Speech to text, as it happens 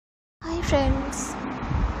Hi friends,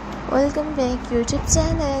 welcome back YouTube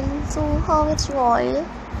channel. So how are you all?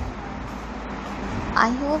 I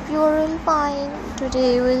hope you are all fine.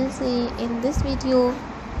 Today we'll see in this video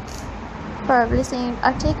publishing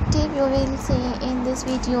attractive. You will see in this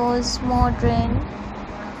video's modern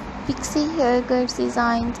pixie haircut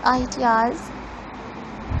designs ideas,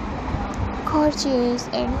 gorgeous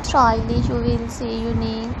and stylish. You will see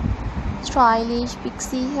unique stylish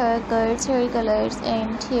pixie haircuts, hair colors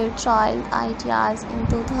and hairstyle ideas in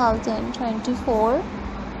 2024.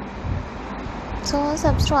 So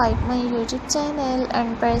subscribe my YouTube channel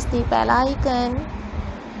and press the bell icon.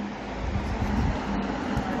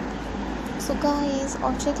 So guys,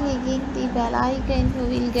 after clicking the bell icon you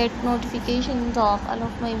will get notifications of all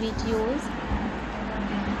of my videos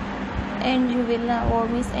and you will never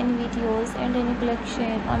miss any videos and any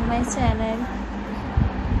collection on my channel.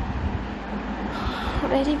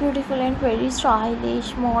 Very beautiful and very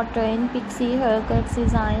stylish modern pixie haircut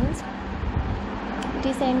designs,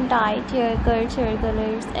 decent tight haircuts, hair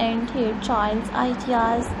colors and hairstyles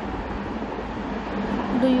ideas.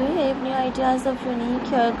 Do you have new ideas of unique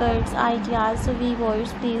haircuts ideas? So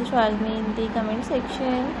viewers, please tell me in the comment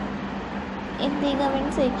section.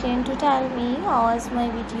 To tell me how was my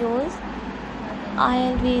videos. I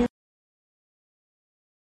always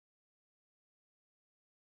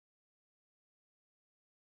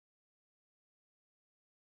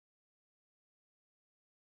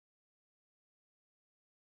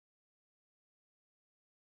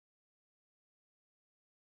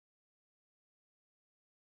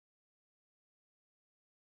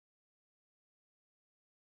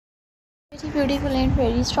very beautiful and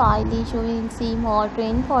very stylish. You will see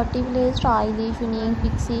modern, particular stylish, unique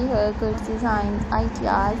pixie haircut designs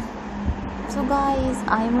ideas. So guys,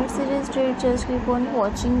 I am suggested just keep on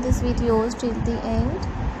watching this videos till the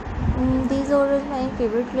end. These are all my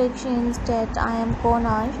favorite collections that I am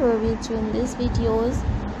gonna share with you in these videos.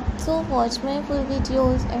 So watch my full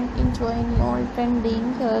videos and enjoy your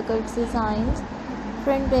trending haircut designs,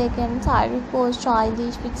 front, back and side post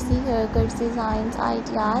stylish pixie haircut designs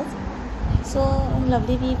ideas. So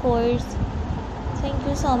lovely viewers, thank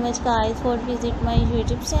you so much guys for visit my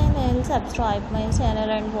YouTube channel, subscribe my channel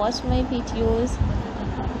and watch my videos.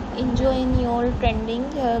 Enjoying your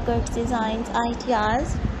trending haircut designs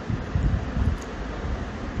ideas.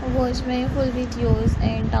 Watch my full videos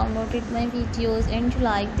and downloaded my videos and you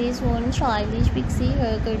like this one stylish pixie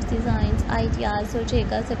haircut designs ideas. So take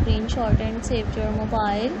a screenshot and save your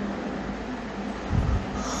mobile.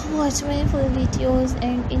 Watch my full videos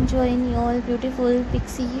and enjoying your beautiful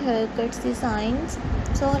pixie haircut designs.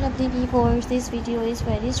 So lovely viewers, this video is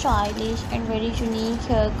very stylish and very unique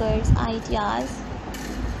haircuts ideas.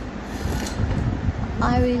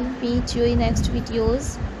 I will meet you in next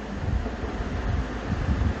videos.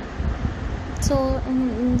 So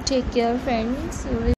take care friends. You will